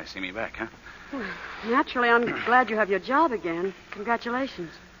kind of surprised to see me back, huh? Naturally, I'm glad you have your job again.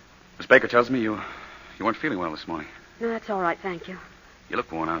 Congratulations. Miss Baker tells me you weren't feeling well this morning. No, that's all right, thank you. You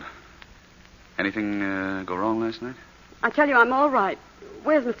look worn out. Anything go wrong last night? I tell you, I'm all right.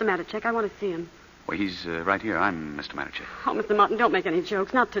 Where's Mr. Matichek? I want to see him. Well, he's right here. I'm Mr. Matichek. Oh, Mr. Martin, don't make any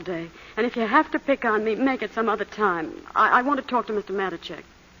jokes. Not today. And if you have to pick on me, make it some other time. I want to talk to Mr. Matichek.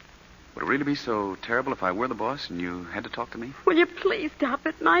 Would it really be so terrible if I were the boss and you had to talk to me? Will you please stop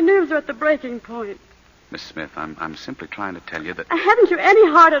it? My nerves are at the breaking point. Miss Smith, I'm simply trying to tell you that... Haven't you any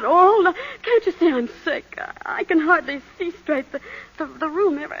heart at all? Can't you see I'm sick? I can hardly see straight. The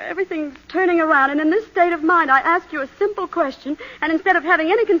room, everything's turning around. And in this state of mind, I ask you a simple question, and instead of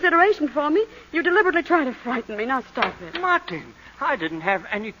having any consideration for me, you deliberately try to frighten me. Now stop it. Martin, I didn't have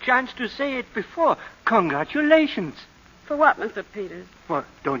any chance to say it before. Congratulations. For what, Mr. Peters? Well,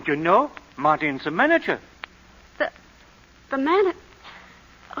 don't you know? Martin's the manager. The manager?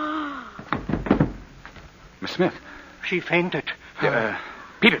 Oh... Miss Smith. She fainted.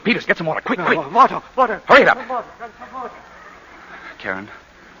 Peters, get some water. Quick. Water. Hurry it up. Water. Karen,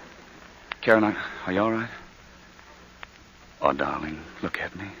 are you all right? Oh, darling, look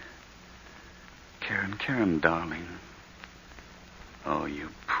at me. Karen, darling. Oh, you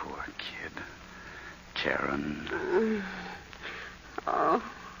poor kid. Karen. Oh,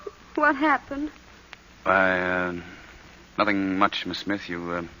 what happened? Why, nothing much, Miss Smith.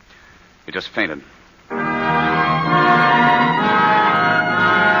 You just fainted. We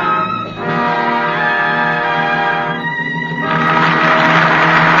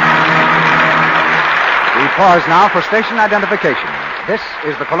pause now for station identification. This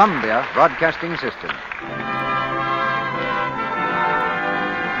is the Columbia Broadcasting System.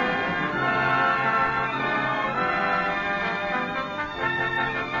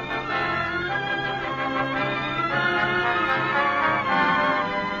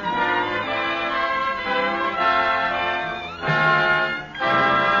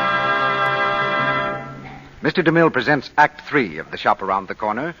 Mr. DeMille presents Act 3 of The Shop Around the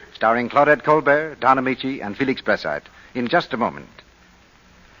Corner, starring Claudette Colbert, Don Amici, and Felix Bressart, in just a moment.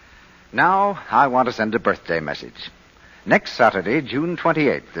 Now, I want to send a birthday message. Next Saturday, June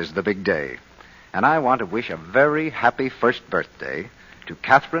 28th, is the big day, and I want to wish a very happy first birthday to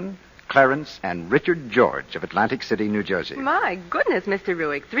Catherine, Clarence, and Richard George of Atlantic City, New Jersey. My goodness, Mr.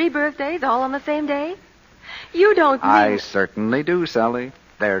 Ruick, 3 birthdays all on the same day? You don't mean... I certainly do, Sally.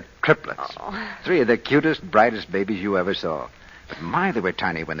 They're triplets. Oh. 3 of the cutest, brightest babies you ever saw. But my, they were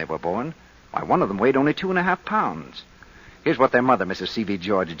tiny when they were born. Why, one of them weighed only 2.5 pounds. Here's what their mother, Mrs. C.V.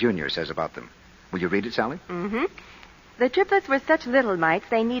 George, Jr., says about them. Will you read it, Sally? Mm-hmm. The triplets were such little mites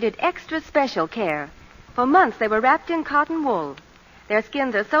they needed extra special care. For months they were wrapped in cotton wool. Their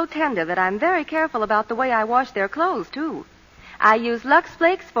skins are so tender that I'm very careful about the way I wash their clothes, too. I use Lux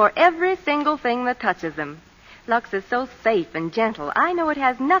Flakes for every single thing that touches them. Lux is so safe and gentle, I know it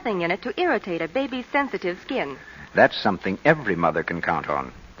has nothing in it to irritate a baby's sensitive skin. That's something every mother can count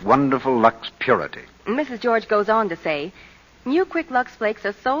on. Wonderful Lux purity. Mrs. George goes on to say, new Quick Lux Flakes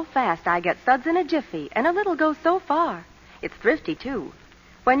are so fast I get suds in a jiffy, and a little goes so far. It's thrifty, too.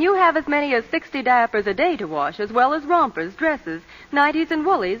 When you have as many as 60 diapers a day to wash, as well as rompers, dresses, nighties, and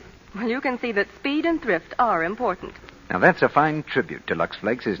woolies, well, you can see that speed and thrift are important. Now, that's a fine tribute to Lux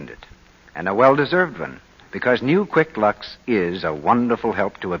Flakes, isn't it? And a well-deserved one, because new Quick Lux is a wonderful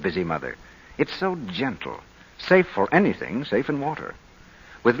help to a busy mother. It's so gentle, safe for anything, safe in water.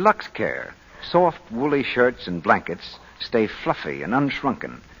 With Lux Care, soft, woolly shirts and blankets stay fluffy and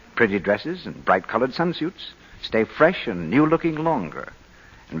unshrunken. Pretty dresses and bright-colored sunsuits stay fresh and new-looking longer.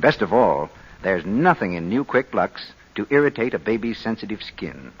 And best of all, there's nothing in new Quick Lux to irritate a baby's sensitive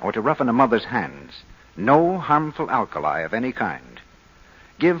skin or to roughen a mother's hands. No harmful alkali of any kind.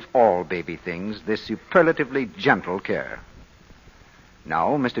 Give all baby things this superlatively gentle care.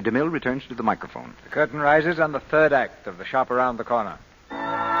 Now, Mr. DeMille returns to the microphone. The curtain rises on the third act of The Shop Around the Corner.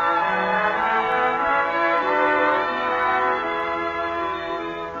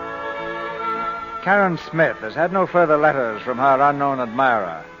 Karen Smith has had no further letters from her unknown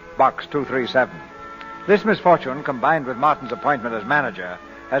admirer, Box 237. This misfortune, combined with Martin's appointment as manager,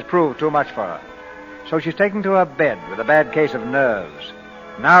 has proved too much for her. So she's taken to her bed with a bad case of nerves.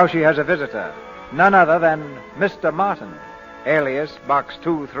 Now she has a visitor, none other than Mr. Martin, alias Box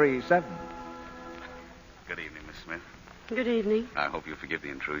 237. Good evening, Miss Smith. Good evening. I hope you'll forgive the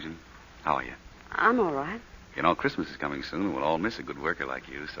intrusion. How are you? I'm all right. You know, Christmas is coming soon, and we'll all miss a good worker like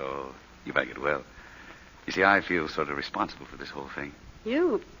you, so you better get well. You see, I feel sort of responsible for this whole thing.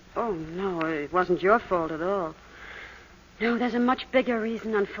 You? Oh, no, it wasn't your fault at all. No, there's a much bigger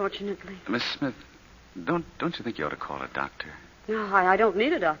reason, unfortunately. Miss Smith, don't you think you ought to call a doctor? No, I don't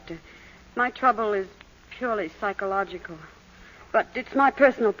need a doctor. My trouble is purely psychological. But it's my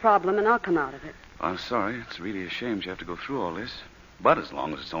personal problem, and I'll come out of it. I'm sorry. It's really a shame you have to go through all this. But as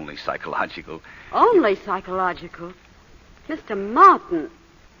long as it's only psychological... Only psychological? Mr. Martin.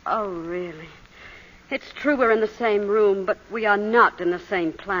 Oh, really? It's true we're in the same room, but we are not in the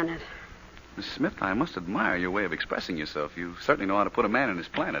same planet. Miss Smith, I must admire your way of expressing yourself. You certainly know how to put a man in his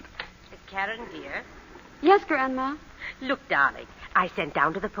planet. Karen, dear. Yes, Grandma? Look, darling, I sent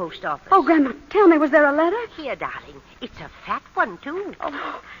down to the post office. Oh, Grandma, tell me, was there a letter? Here, darling. It's a fat one, too.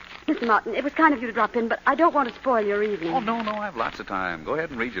 Oh, Mr. Martin, it was kind of you to drop in, but I don't want to spoil your evening. Oh, no, I have lots of time. Go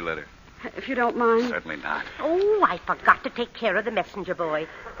ahead and read your letter. If you don't mind. Certainly not. Oh, I forgot to take care of the messenger boy.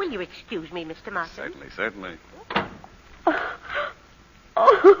 Will you excuse me, Mr. Martin? Certainly.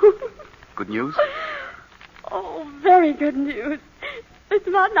 Oh. Good news? Oh, very good news.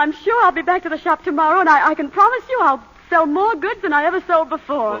 Mr. Martin, I'm sure I'll be back to the shop tomorrow, and I can promise you I'll sell more goods than I ever sold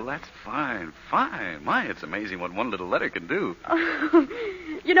before. Well, that's fine. My, it's amazing what one little letter can do.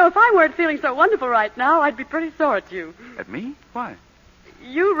 You know, if I weren't feeling so wonderful right now, I'd be pretty sore at you. At me? Why?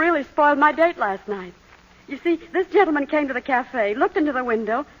 You really spoiled my date last night. You see, this gentleman came to the cafe, looked into the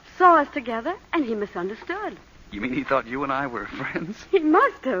window, saw us together, and he misunderstood. You mean he thought you and I were friends? He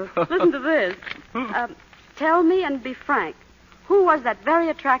must have. Listen to this. Tell me and be frank. Who was that very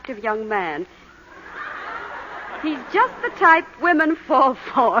attractive young man? He's just the type women fall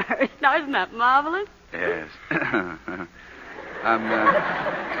for. Now, isn't that marvelous? Yes.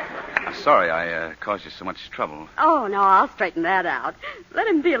 I'm sorry I caused you so much trouble. Oh, no, I'll straighten that out. Let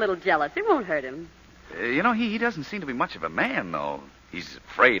him be a little jealous. It won't hurt him. You know, he doesn't seem to be much of a man, though. He's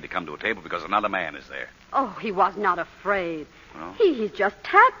afraid to come to a table because another man is there. Oh, he was not afraid. Well? He's just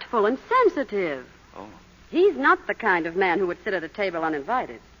tactful and sensitive. Oh. He's not the kind of man who would sit at a table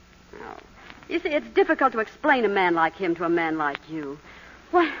uninvited. No. You see, it's difficult to explain a man like him to a man like you.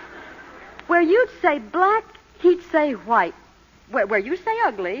 Why, where you'd say black, he'd say white. Where you say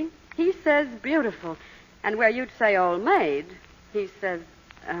ugly, he says beautiful. And where you'd say old maid, he says,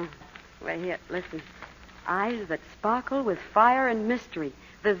 wait here, listen. Eyes that sparkle with fire and mystery.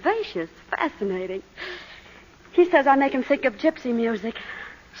 Vivacious, fascinating. He says I make him think of gypsy music.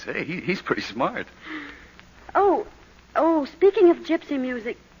 Say, he's pretty smart. Oh, speaking of gypsy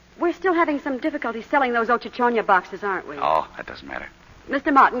music, we're still having some difficulty selling those Ochichonia boxes, aren't we? Oh, that doesn't matter.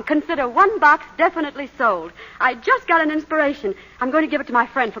 Mr. Martin, consider one box definitely sold. I just got an inspiration. I'm going to give it to my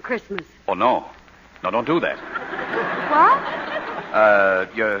friend for Christmas. Oh, no. No, don't do that.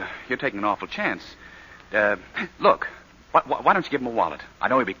 What? You're taking an awful chance. Look, why don't you give him a wallet? I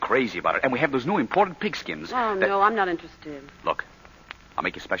know he'd be crazy about it. And we have those new imported pigskins. Oh, no, I'm not interested. Look, I'll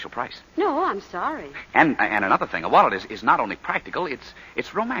make you a special price. No, I'm sorry. And another thing, a wallet is not only practical,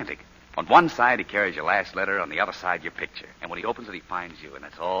 it's romantic. On one side, he carries your last letter. On the other side, your picture. And when he opens it, he finds you, and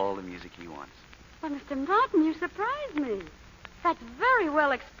that's all the music he wants. Well, Mr. Martin, you surprised me. That's very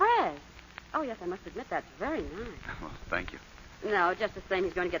well expressed. Oh, yes, I must admit that's very nice. Well, thank you. No, just the same,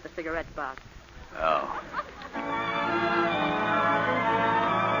 he's going to get the cigarette box. Oh.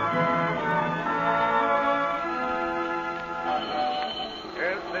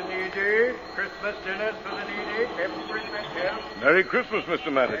 Yes, the needy. Christmas dinners for the needy. Everything else. Merry Christmas, Mr.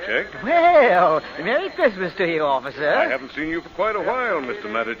 Matichek. Well, Merry Christmas to you, officer. I haven't seen you for quite a while, Mr.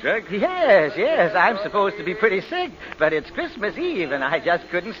 Matichek. Yes. I'm supposed to be pretty sick, but it's Christmas Eve, and I just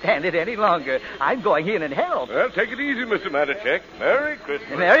couldn't stand it any longer. I'm going in and help. Well, take it easy, Mr. Matichek. Merry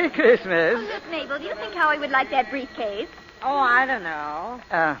Christmas. Merry Christmas. Miss Mabel, do you think Howie would like that briefcase? Oh, I don't know.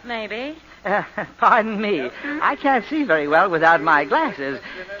 Maybe. Pardon me. I can't see very well without my glasses.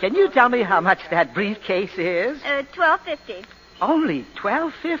 Can you tell me how much that briefcase is? $12.50. Only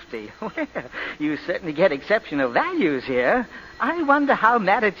 $12.50. Well, you certainly get exceptional values here. I wonder how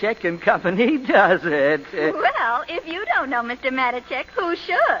Matichek and Company does it. Well, if you don't know Mr. Matichek, who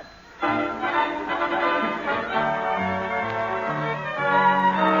should?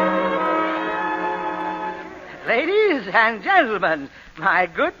 Ladies and gentlemen, my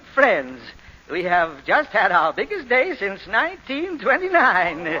good friends, we have just had our biggest day since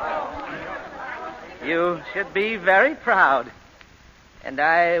 1929. You should be very proud. And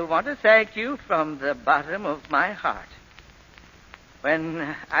I want to thank you from the bottom of my heart.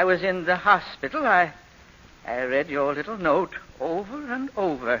 When I was in the hospital, I read your little note over and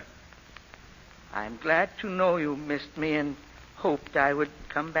over. I'm glad to know you missed me and hoped I would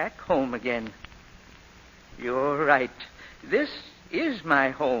come back home again. You're right. This is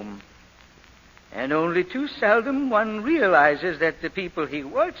my home. And only too seldom one realizes that the people he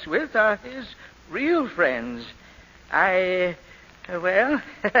works with are his real friends. Well,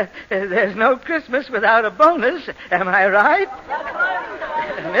 there's no Christmas without a bonus, am I right?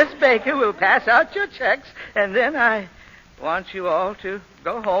 Miss Baker will pass out your checks, and then I want you all to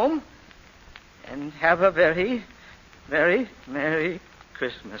go home and have a very, very Merry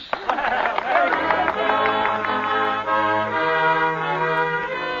Christmas.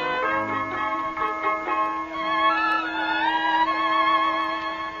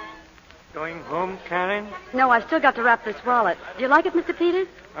 Going home, Karen? No, I've still got to wrap this wallet. Do you like it, Mr. Peters?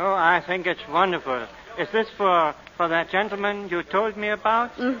 Oh, I think it's wonderful. Is this for that gentleman you told me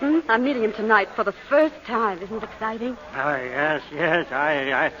about? Mm-hmm. I'm meeting him tonight for the first time. Isn't it exciting? Oh, yes.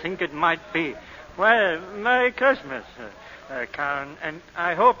 I think it might be. Well, Merry Christmas, Karen, and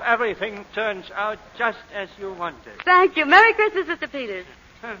I hope everything turns out just as you wanted. Thank you. Merry Christmas, Mr. Peters.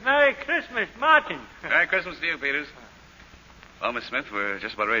 Merry Christmas, Martin. Merry Christmas to you, Peters. Well, Miss Smith, we're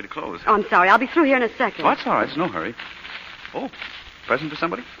just about ready to close. Oh, I'm sorry. I'll be through here in a second. Oh, that's all right. There's no hurry. Oh, present for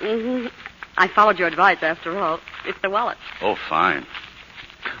somebody? Mm-hmm. I followed your advice, after all. It's the wallet. Oh, fine.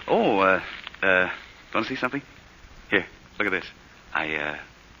 Oh, want to see something? Here, look at this. I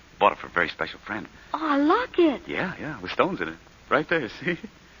bought it for a very special friend. Oh, a locket. Yeah, with stones in it. Right there, see?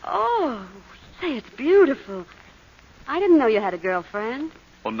 Oh, say, it's beautiful. I didn't know you had a girlfriend.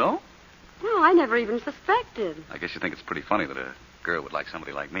 Oh, no? No, I never even suspected. I guess you think it's pretty funny that a girl would like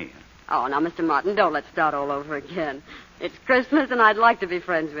somebody like me. Oh, now, Mr. Martin, don't let's start all over again. It's Christmas, and I'd like to be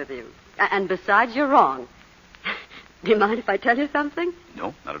friends with you. And besides, you're wrong. Do you mind if I tell you something?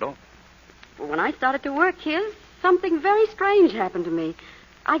 No, not at all. Well, when I started to work here, something very strange happened to me.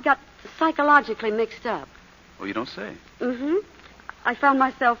 I got psychologically mixed up. Oh, you don't say. Mm-hmm. I found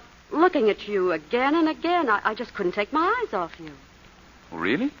myself looking at you again and again. I just couldn't take my eyes off you. Oh,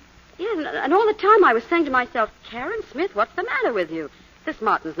 really? Yeah, and all the time I was saying to myself, Karen Smith, what's the matter with you? This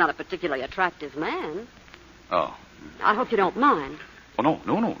Martin's not a particularly attractive man. Oh. I hope you don't mind. Oh,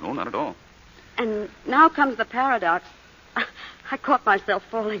 no, not at all. And now comes the paradox. I caught myself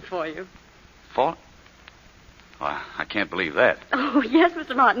falling for you. Fall? Oh, I can't believe that. Oh, yes,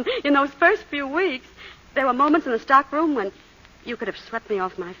 Mr. Martin. In those first few weeks, there were moments in the stockroom when you could have swept me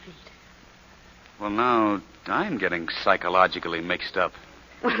off my feet. Well, now, I'm getting psychologically mixed up.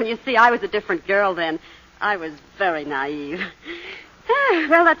 Well, you see, I was a different girl then. I was very naive.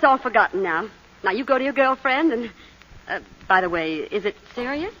 Well, that's all forgotten now. Now, you go to your girlfriend and... by the way, is it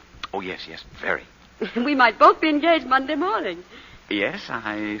serious? Oh, yes, very. We might both be engaged Monday morning. Yes,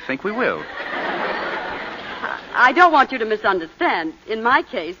 I think we will. I don't want you to misunderstand. In my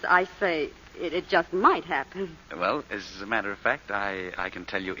case, I say it just might happen. Well, as a matter of fact, I can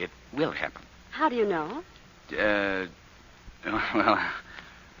tell you it will happen. How do you know? Well,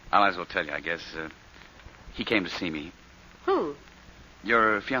 I might as well tell you, I guess. He came to see me. Who?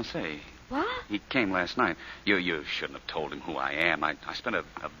 Your fiancé. What? He came last night. You shouldn't have told him who I am. I spent a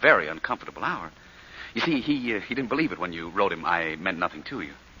very uncomfortable hour. You see, he didn't believe it when you wrote him I meant nothing to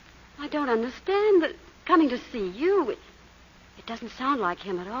you. I don't understand. But coming to see you, it doesn't sound like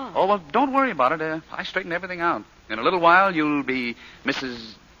him at all. Oh, well, don't worry about it. I straightened everything out. In a little while, you'll be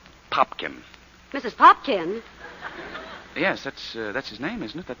Mrs. Popkin. Mrs. Popkin? Yes, that's his name,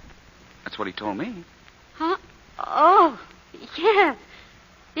 isn't it? That's what he told me. Huh? Oh, yes.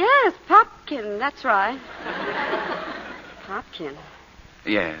 Yes, Popkin, that's right. Popkin.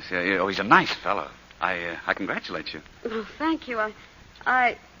 Yes. Oh, he's a nice fellow. I congratulate you. Oh, thank you.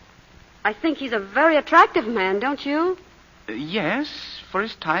 I think he's a very attractive man, don't you? Yes, for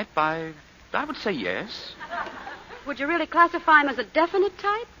his type, I would say yes. Would you really classify him as a definite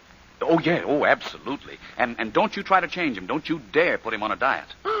type? Oh, yeah. Oh, absolutely. And don't you try to change him. Don't you dare put him on a diet.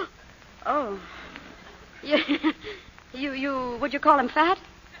 Oh. Would you call him fat?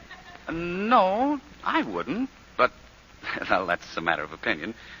 No, I wouldn't. But, well, that's a matter of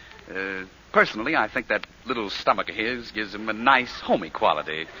opinion. Personally, I think that little stomach of his gives him a nice, homey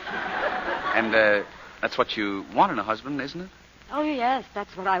quality. And that's what you want in a husband, isn't it? Oh, yes,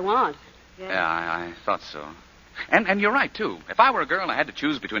 that's what I want. Yes. Yeah, I thought so. And you're right, too. If I were a girl and I had to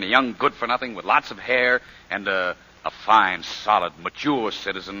choose between a young good-for-nothing with lots of hair and a fine, solid, mature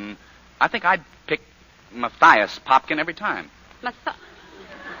citizen, I think I'd pick Matthias Popkin every time.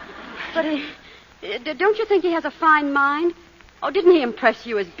 But don't you think he has a fine mind? Oh, didn't he impress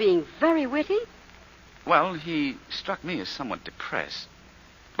you as being very witty? Well, he struck me as somewhat depressed.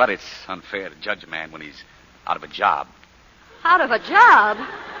 But it's unfair to judge a man when he's out of a job. Out of a job?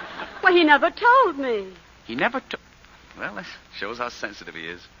 Well, he never told me. He never Well, that shows how sensitive he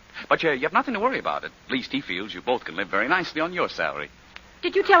is. But you have nothing to worry about. At least he feels you both can live very nicely on your salary.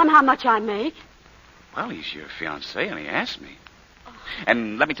 Did you tell him how much I make? Well, he's your fiancé, and he asked me.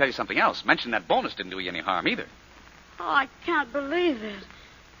 And let me tell you something else. Mention that bonus didn't do you any harm either. Oh, I can't believe it.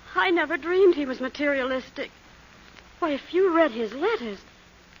 I never dreamed he was materialistic. Why, if you read his letters,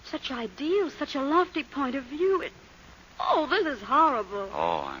 such ideals, such a lofty point of view, Oh, this is horrible.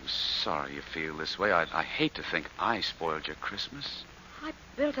 Oh, I'm sorry you feel this way. I hate to think I spoiled your Christmas. I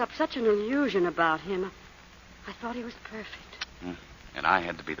built up such an illusion about him. I thought he was perfect. And I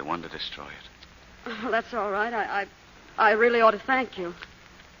had to be the one to destroy it. Oh, that's all right. I really ought to thank you.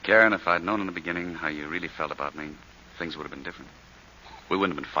 Karen, if I'd known in the beginning how you really felt about me, things would have been different. We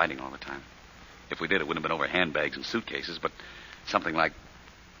wouldn't have been fighting all the time. If we did, it wouldn't have been over handbags and suitcases, but something like,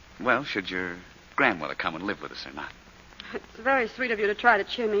 well, should your grandmother come and live with us or not? It's very sweet of you to try to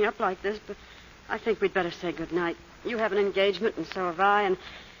cheer me up like this, but I think we'd better say good night. You have an engagement, and so have I, and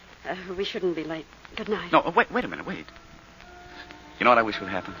we shouldn't be late. Good night. No, wait a minute, wait. You know what I wish would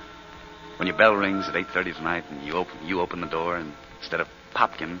happen? When your bell rings at 8:30 tonight and you open the door, and instead of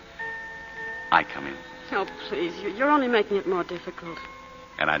Popkin, I come in. Oh, please, you're only making it more difficult.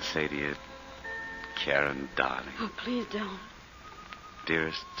 And I'd say to you, Karen, darling. Oh, please don't.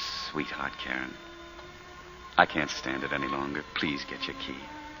 Dearest, sweetheart Karen, I can't stand it any longer. Please get your key.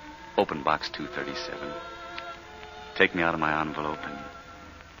 Open box 237. Take me out of my envelope and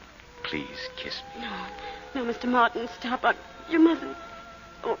please kiss me. No, Mr. Martin, stop. You mustn't.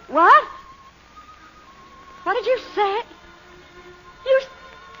 Oh, what? What did you say?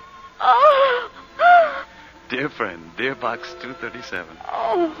 Oh! Dear friend, dear box 237.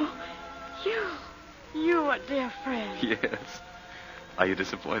 Oh, you a dear friend. Yes. Are you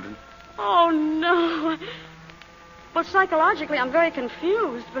disappointed? Oh, no. Well, psychologically, I'm very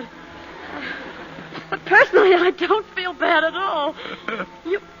confused, but personally, I don't feel bad at all.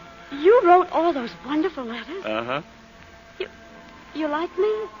 You wrote all those wonderful letters? Uh-huh. You like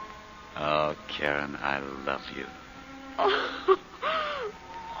me? Oh, Karen, I love you.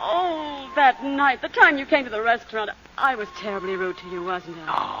 Oh, that night, the time you came to the restaurant, I was terribly rude to you, wasn't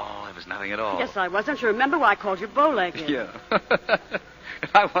I? Oh, it was nothing at all. Yes, I was. Don't you remember why I called you bow-legged? Yeah.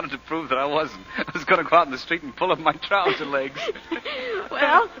 If I wanted to prove that I wasn't, I was going to go out in the street and pull up my trouser legs.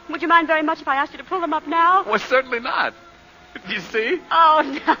 Well, would you mind very much if I asked you to pull them up now? Well, certainly not. You see? Oh,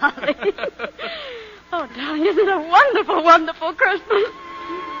 darling. Oh, darling, isn't it a wonderful, wonderful Christmas?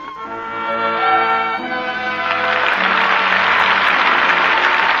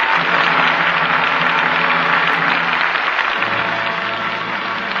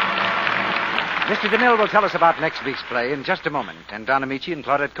 Mr. DeMille will tell us about next week's play in just a moment, and Don Amici and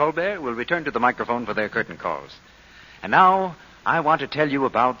Claudette Colbert will return to the microphone for their curtain calls. And now, I want to tell you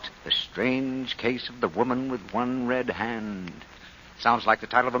about The Strange Case of the Woman with One Red Hand. Sounds like the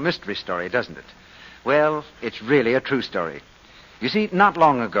title of a mystery story, doesn't it? Well, it's really a true story. You see, not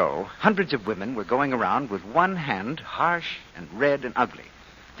long ago, hundreds of women were going around with one hand harsh and red and ugly,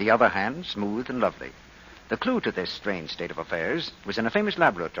 the other hand smooth and lovely. The clue to this strange state of affairs was in a famous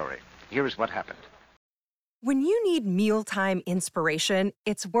laboratory. Here is what happened. When you need mealtime inspiration,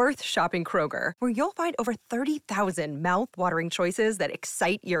 it's worth shopping Kroger, where you'll find over 30,000 mouth-watering choices that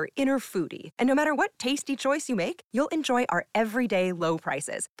excite your inner foodie. And no matter what tasty choice you make, you'll enjoy our everyday low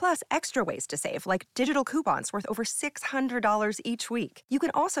prices, plus extra ways to save, like digital coupons worth over $600 each week. You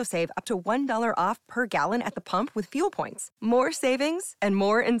can also save up to $1 off per gallon at the pump with fuel points. More savings and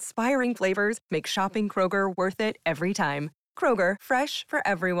more inspiring flavors make shopping Kroger worth it every time. Kroger, fresh for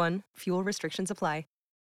everyone. Fuel restrictions apply.